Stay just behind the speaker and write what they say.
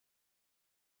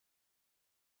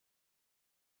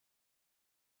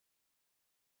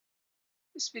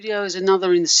This video is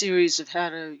another in the series of how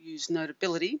to use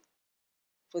Notability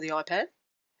for the iPad,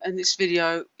 and this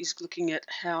video is looking at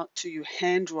how to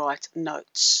handwrite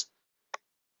notes.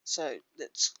 So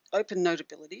let's open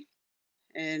Notability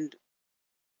and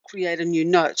create a new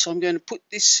note. So I'm going to put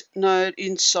this note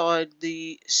inside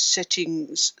the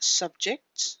settings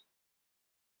subject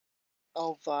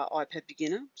of iPad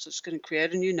Beginner. So it's going to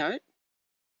create a new note.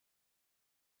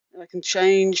 I can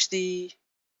change the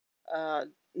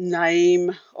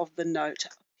name of the note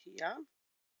up here.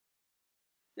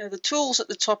 Now the tools at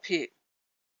the top here.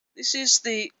 This is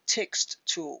the text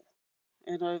tool,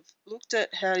 and I've looked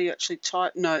at how you actually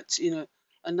type notes in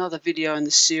another video in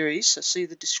the series, so see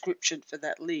the description for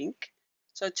that link.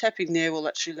 So tapping there will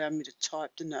actually allow me to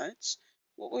type the notes.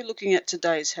 What we're looking at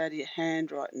today is how do you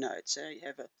handwrite notes. So you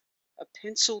have a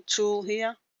pencil tool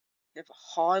here, you have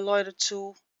a highlighter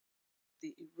tool,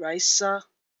 the eraser,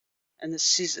 and the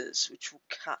scissors, which will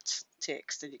cut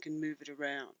text and you can move it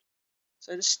around.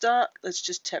 So to start, let's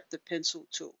just tap the pencil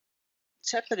tool.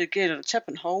 Tap it again and tap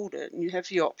and hold it, and you have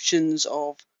the options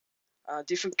of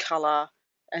different colour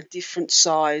and different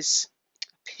size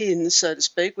pins, so to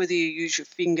speak, whether you use your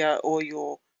finger or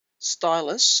your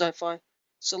stylus. So if I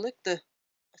select the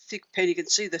thick pen, you can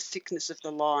see the thickness of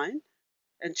the line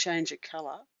and change a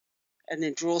colour, and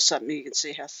then draw something, you can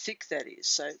see how thick that is.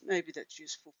 So maybe that's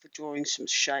useful for drawing some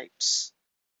shapes,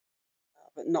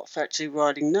 but not for actually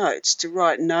writing notes. To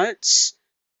write notes,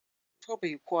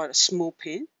 probably quite a small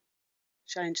pen.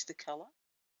 Change the colour,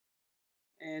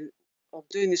 and I'm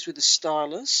doing this with a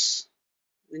stylus,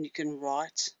 then you can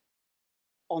write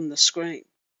on the screen.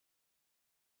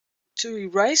 To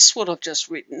erase what I've just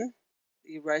written,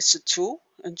 the eraser tool,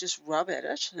 and just rub at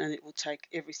it, and it will take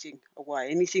everything away.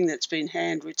 Anything that's been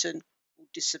handwritten will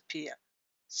disappear.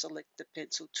 Select the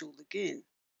pencil tool again.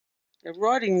 Now,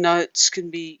 writing notes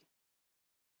can be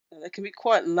they can be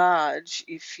quite large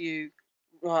if you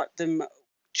write them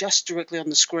just directly on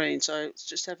the screen. So let's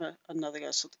just have another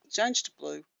go. So change to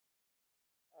blue.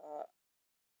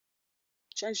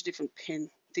 Change a different pen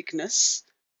thickness,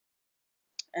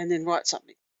 and then write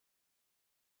something.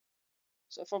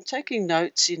 So if I'm taking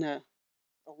notes in a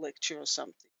lecture or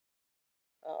something,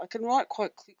 I can write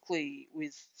quite quickly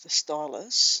with the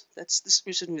stylus. That's this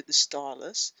written with the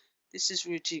stylus. This is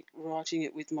writing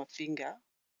it with my finger,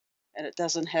 and it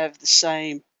doesn't have the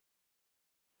same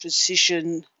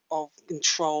precision of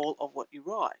control of what you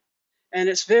write. And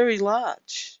it's very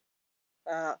large.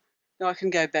 Now I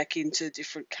can go back into a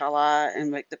different colour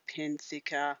and make the pen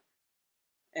thicker,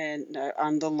 and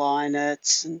underline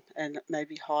it and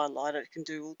maybe highlight it. You can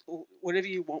do whatever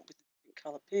you want with the different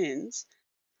colour pens.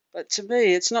 But to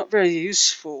me, it's not very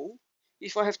useful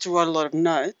if I have to write a lot of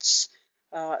notes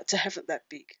to have it that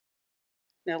big.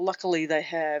 Now, luckily, they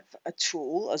have a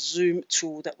tool, a zoom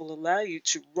tool, that will allow you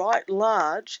to write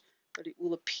large, but it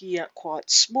will appear quite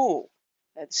small.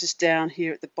 This is down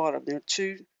here at the bottom. There are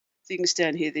two things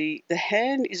down here. The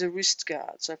hand is a wrist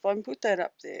guard. So if I put that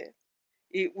up there,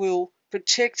 it will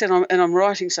protect, and I'm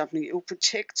writing something, it will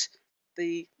protect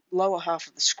the lower half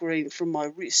of the screen from my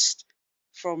wrist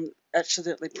from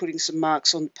accidentally putting some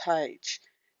marks on the page.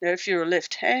 Now, if you're a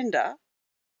left-hander,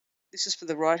 this is for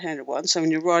the right-handed one, so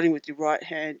when you're writing with your right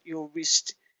hand, your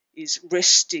wrist is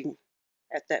resting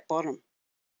at that bottom.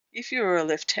 If you're a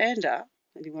left-hander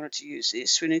and you wanted to use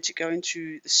this, we need to go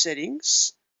into the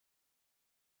settings.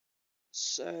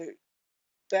 So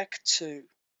back to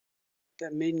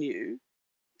the menu,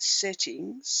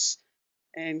 settings,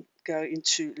 and go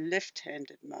into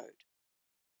left-handed mode,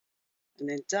 and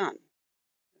then done.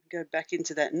 Go back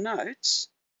into that notes,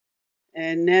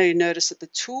 and now you notice that the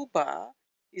toolbar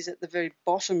is at the very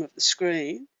bottom of the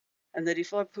screen, and that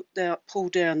if I pull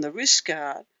down the wrist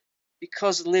guard,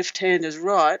 because the left hand is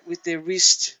right with their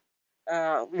wrist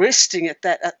resting at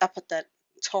that up at that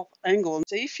top angle.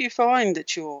 So if you find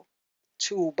that your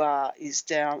toolbar is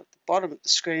down at the bottom of the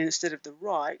screen instead of the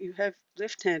right, you have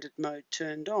left-handed mode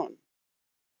turned on.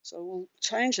 So we'll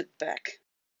change it back.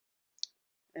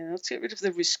 And let's get rid of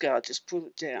the wrist guard, just pull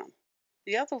it down.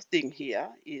 The other thing here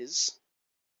is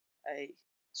a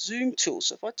zoom tool.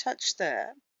 So if I touch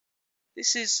that,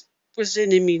 this is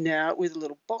presenting me now with a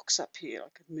little box up here. I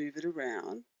can move it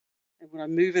around. And when I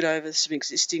move it over some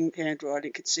existing handwriting,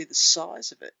 you can see the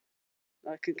size of it.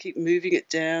 I can keep moving it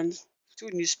down to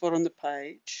a new spot on the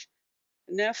page.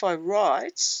 And now if I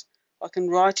write, I can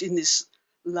write in this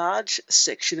large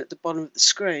section at the bottom of the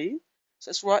screen.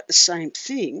 So let's write the same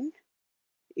thing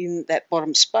in that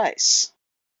bottom space.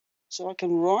 So I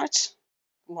can write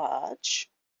large,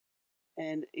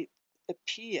 and it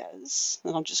appears,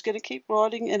 and I'm just going to keep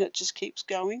writing, and it just keeps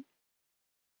going,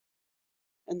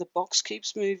 and the box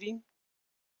keeps moving,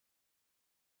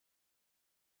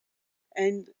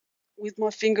 And with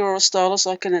my finger or a stylus,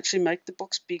 I can actually make the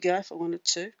box bigger if I wanted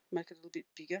to, make it a little bit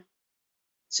bigger.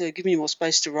 So give me more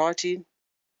space to write in.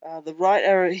 The right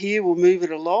arrow here will move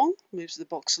it along, moves the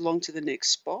box along to the next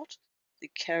spot. The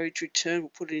carriage return will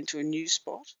put it into a new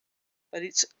spot. But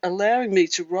it's allowing me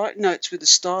to write notes with the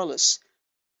stylus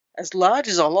as large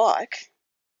as I like,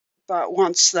 but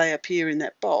once they appear in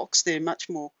that box, they're much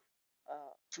more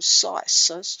precise.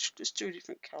 So let's just do a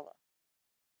different colour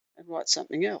and write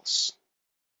something else.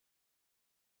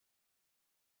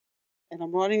 And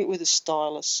I'm writing it with a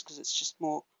stylus because it's just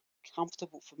more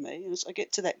comfortable for me. And as I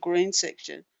get to that green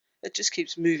section, it just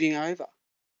keeps moving over.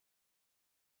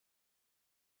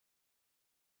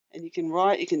 And you can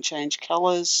write, you can change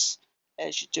colours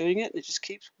as you're doing it, and it just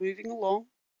keeps moving along.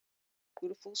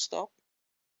 Put a full stop.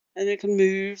 And you can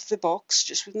move the box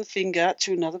just with the finger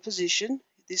to another position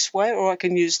this way, or I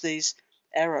can use these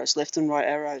arrows, left and right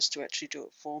arrows, to actually do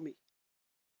it for me.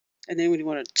 And then when you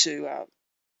want to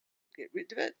get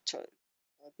rid of it, to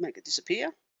make it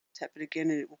disappear, tap it again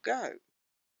and it will go.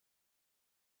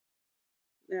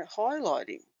 Now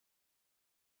highlighting,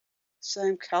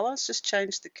 same colour, just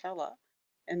change the colour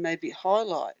and maybe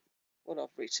highlight what I've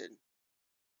written.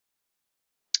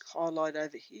 Highlight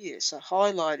over here. So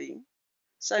highlighting,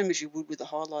 same as you would with a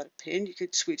highlighter pen, you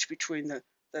could switch between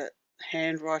the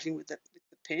handwriting with the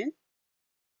pen.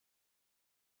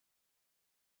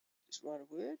 Just write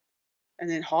a word and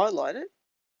then highlight it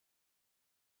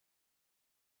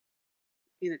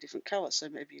in a different colour, so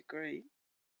maybe a green.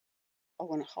 I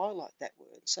want to highlight that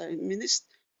word. So I mean, this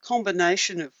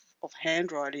combination of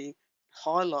handwriting,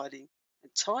 highlighting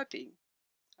and typing,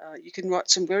 you can write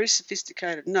some very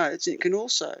sophisticated notes, and you can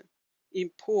also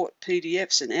import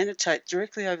PDFs and annotate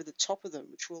directly over the top of them,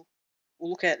 which we'll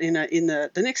look at in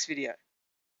the next video.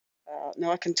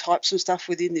 Now I can type some stuff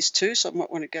within this too, so I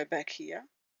might want to go back here,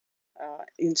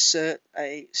 insert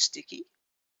a sticky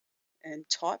and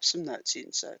type some notes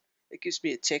in. So it gives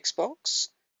me a text box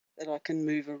that I can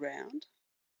move around,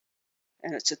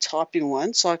 and it's a typing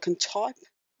one, so I can type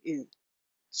in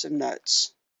some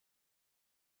notes.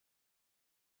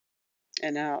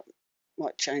 And now I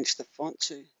might change the font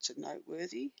to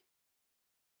noteworthy,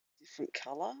 different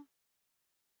colour,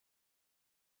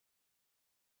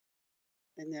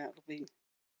 and now it'll be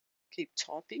keep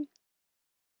typing.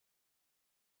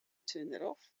 Turn that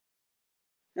off.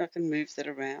 Now I can move that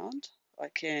around. I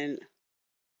can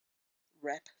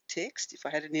wrap text. If I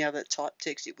had any other type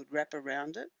text, it would wrap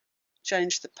around it.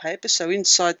 Change the paper, so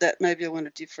inside that maybe I want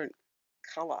a different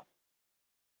colour,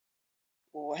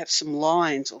 or have some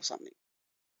lines or something.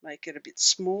 Make it a bit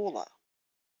smaller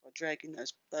by dragging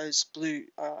those blue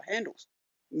handles.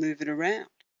 Move it around.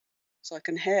 So I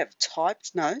can have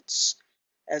typed notes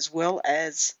as well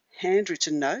as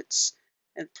handwritten notes,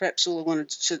 and perhaps all I wanted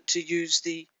to use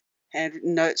the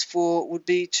handwritten notes for would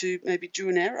be to maybe do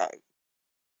an arrow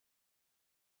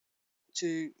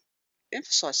to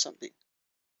emphasize something,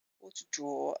 or to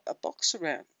draw a box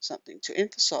around something to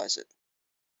emphasize it.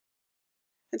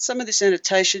 And some of this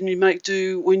annotation you might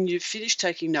do when you've finished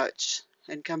taking notes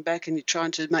and come back and you're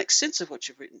trying to make sense of what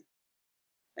you've written.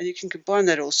 And you can combine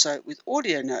that also with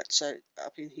audio notes. So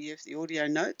up in here, the audio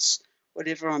notes,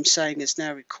 whatever I'm saying is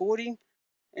now recording,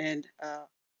 and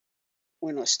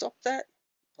when I stop that,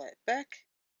 play it back.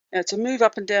 Now to move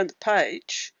up and down the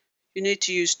page, you need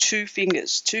to use two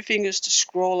fingers to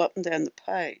scroll up and down the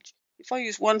page. If I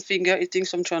use one finger, it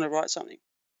thinks I'm trying to write something,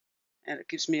 and it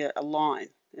gives me a line,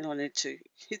 and I need to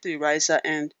hit the eraser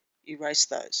and erase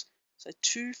those. So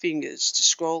two fingers to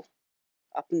scroll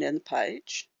up and down the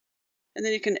page. And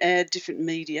then you can add different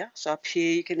media. So up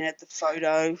here you can add the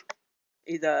photo,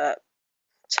 either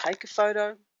take a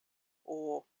photo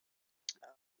or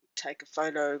take a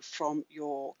photo from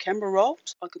your camera roll.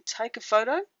 So I could take a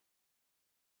photo,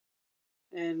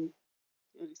 and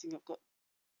the only thing I've got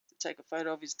to take a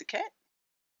photo of is the cat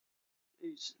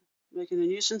who's making a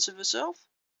nuisance of herself.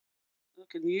 I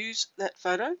can use that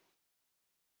photo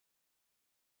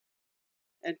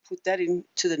and put that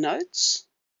into the notes,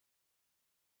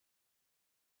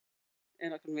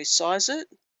 and I can resize it.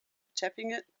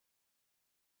 Tapping it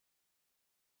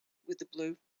with the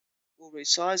blue will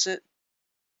resize it.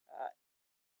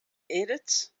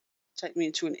 Edit, take me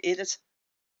into an edit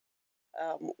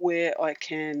where I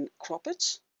can crop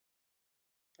it.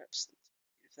 Perhaps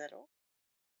leave that off,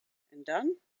 and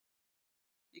done.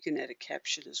 You can add a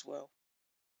caption as well.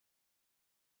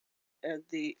 And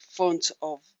the font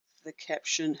of the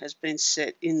caption has been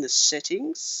set in the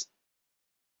settings,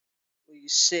 where you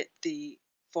set the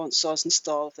font size and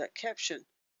style of that caption.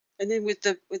 And then with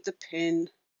the pen,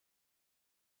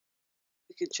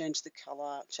 We can change the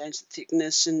colour, change the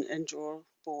thickness, and draw a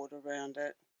board around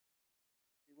it.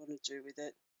 What you want to do with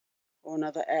it, or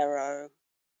another arrow,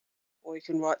 or you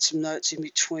can write some notes in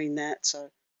between that. So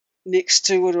next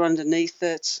to it or underneath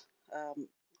it,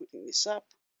 putting this up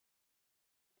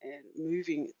and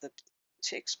moving the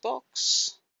text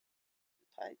box,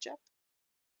 the page up,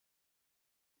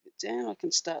 move it down. I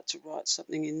can start to write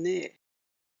something in there,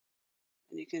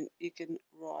 and you can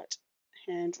write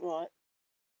handwrite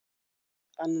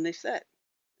underneath that,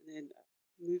 and then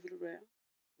move it around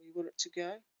where you want it to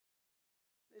go.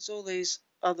 There's all these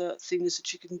other things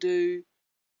that you can do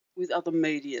with other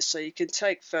media. So you can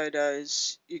take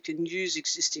photos, you can use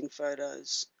existing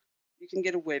photos, you can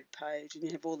get a web page, and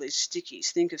you have all these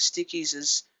stickies. Think of stickies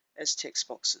as text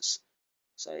boxes.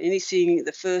 So anything,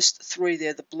 the first three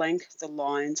there, the blank, the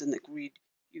lines, and the grid,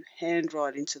 you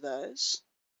handwrite into those.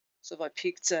 So if I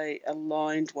picked a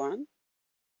lined one,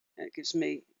 and it gives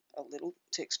me a little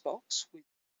text box with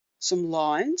some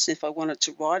lines. If I wanted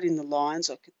to write in the lines,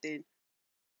 I could then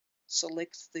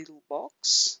select the little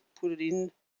box, put it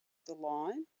in the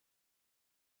line,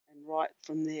 and write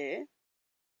from there.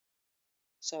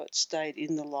 So it stayed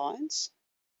in the lines.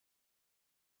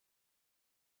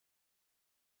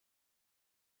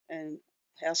 And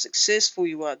how successful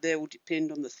you are there will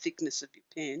depend on the thickness of your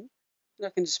pen. And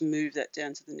I can just move that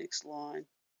down to the next line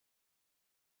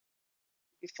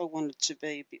if I wanted to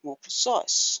be a bit more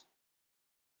precise.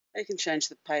 You can change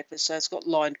the paper, so it's got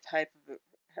lined paper, but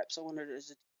perhaps I wanted it as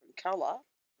a different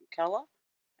colour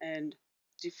and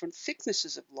different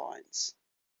thicknesses of lines.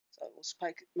 So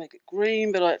I'll make it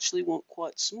green, but I actually want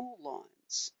quite small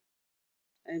lines.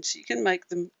 And so you can make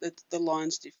them the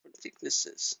lines different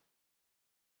thicknesses.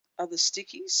 Other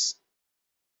stickies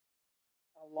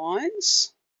are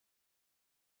lines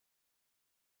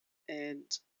and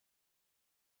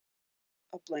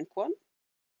a blank one.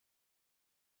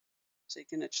 So you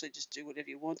can actually just do whatever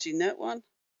you want in that one.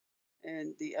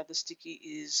 And the other sticky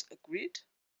is a grid.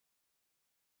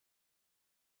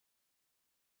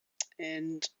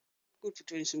 And good for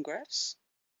doing some graphs.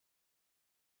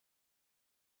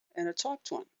 And a typed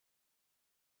one.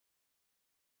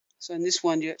 So in this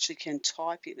one you actually can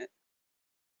type in it,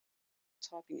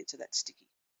 typing into that sticky.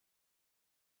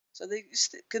 So they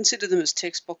consider them as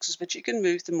text boxes, but you can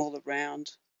move them all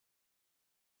around.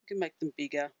 You can make them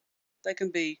bigger. They can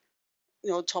be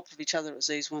on top of each other as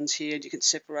these ones here, and you can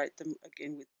separate them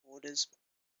again with borders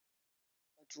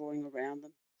by drawing around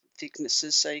them,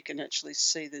 thicknesses, so you can actually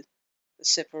see the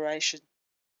separation.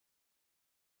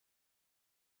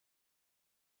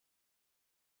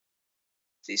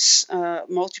 This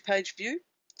multi-page view,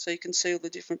 so you can see all the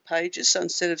different pages. So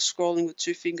instead of scrolling with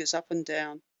two fingers up and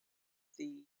down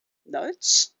the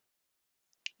notes,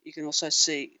 you can also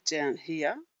see down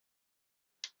here,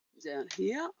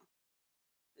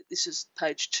 this is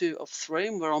page 2 of 3,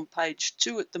 and we're on page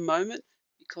 2 at the moment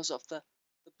because of the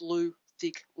blue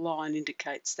thick line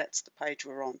indicates that's the page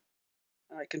we're on.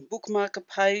 And I can bookmark a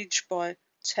page by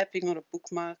tapping on a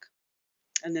bookmark,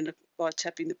 and then by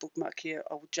tapping the bookmark here,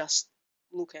 I will just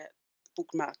look at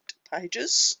bookmarked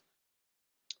pages.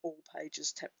 All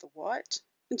pages, tap the white,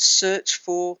 and search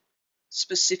for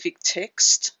specific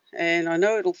text. And I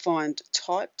know it'll find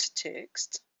typed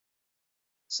text.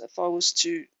 So if I was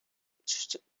to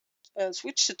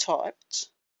switch to typed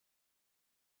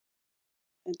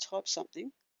and type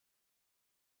something,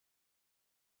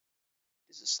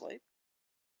 is asleep.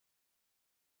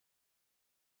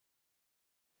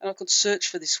 And I could search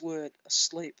for this word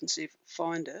asleep and see if I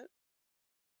find it.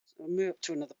 So I'll move up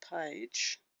to another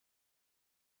page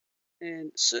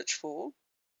and search for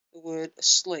the word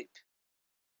asleep.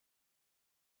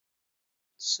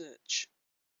 Search.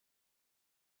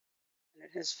 And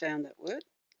it has found that word,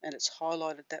 and it's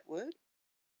highlighted that word.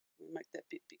 We'll make that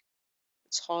bit big.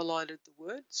 It's highlighted the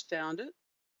word, it's found it.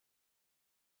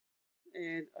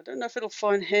 And I don't know if it'll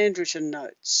find handwritten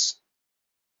notes.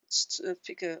 Let's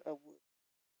pick a word,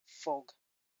 fog,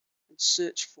 and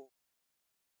search for.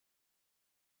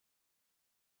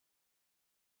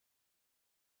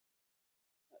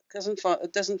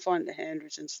 It doesn't find the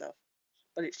handwritten stuff,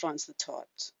 but it finds the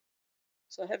typed.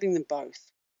 So having them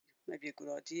both may be a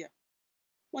good idea.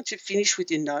 Once you're finished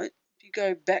with your note, if you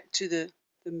go back to the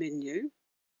menu,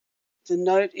 the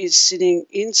note is sitting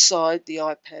inside the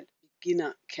iPad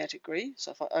beginner category.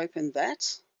 So if I open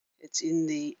that, it's in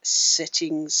the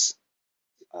settings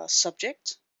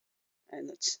subject, and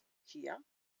it's here.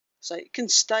 So it can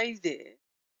stay there,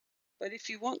 but if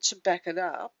you want to back it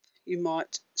up, you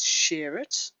might share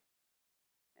it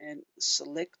and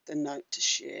select the note to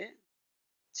share.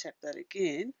 Tap that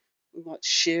again. We might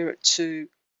share it to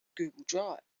Google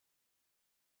Drive.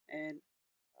 And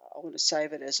I want to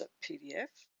save it as a PDF.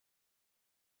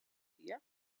 Yeah.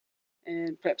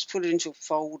 And perhaps put it into a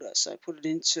folder. So put it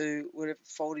into whatever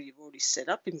folder you've already set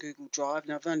up in Google Drive.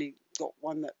 Now I've only got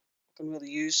one that I can really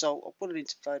use, so I'll put it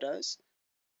into Photos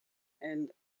and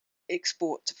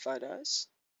export to Photos.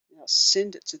 Now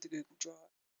send it to the Google Drive.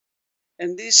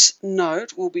 And this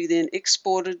note will be then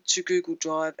exported to Google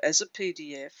Drive as a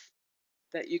PDF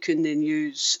that you can then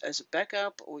use as a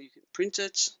backup, or you can print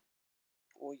it,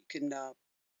 or you can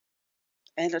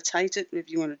annotate it, whatever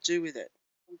you want to do with it.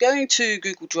 I'm going to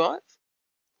Google Drive,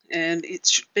 and it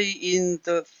should be in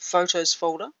the Photos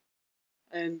folder.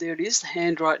 And there it is, the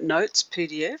handwrite notes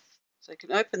PDF. So you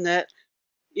can open that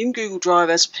in Google Drive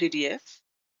as a PDF.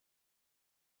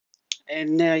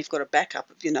 And now you've got a backup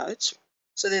of your notes.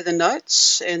 So they're the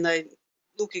notes, and they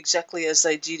look exactly as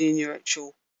they did in your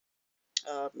actual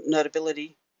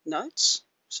Notability notes.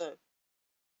 So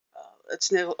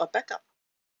it's now a backup.